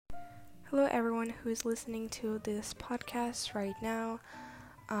Hello, everyone who is listening to this podcast right now.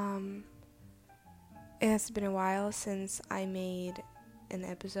 It has been a while since I made an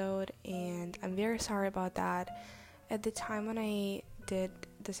episode, and I'm very sorry about that. At the time when I did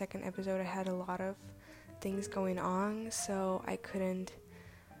the second episode, I had a lot of things going on, so I couldn't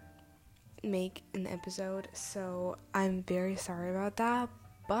make an episode. So I'm very sorry about that,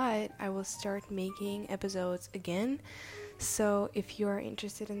 but I will start making episodes again. So if you are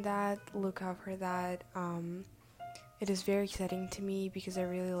interested in that, look out for that. It is very exciting to me because I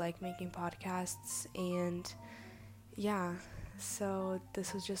really like making podcasts, and yeah, so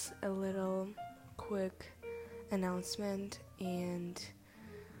this was just a little quick announcement, and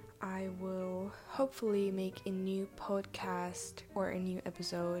I will hopefully make a new podcast or a new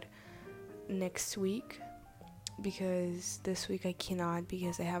episode next week, because this week I cannot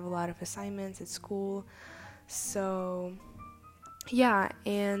because I have a lot of assignments at school. So yeah,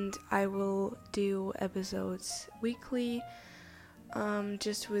 and I will do episodes weekly,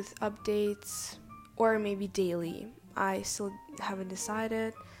 just with updates, or maybe daily. I still haven't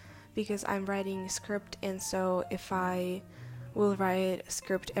decided because I'm writing a script, and so if I will write a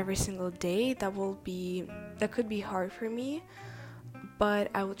script every single day, that could be hard for me,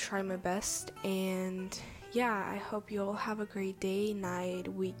 but I will try my best. And yeah, I hope you all have a great day, night,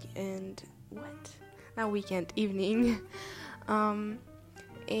 weekend, evening.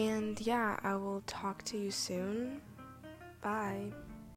 And yeah, I will talk to you soon. Bye.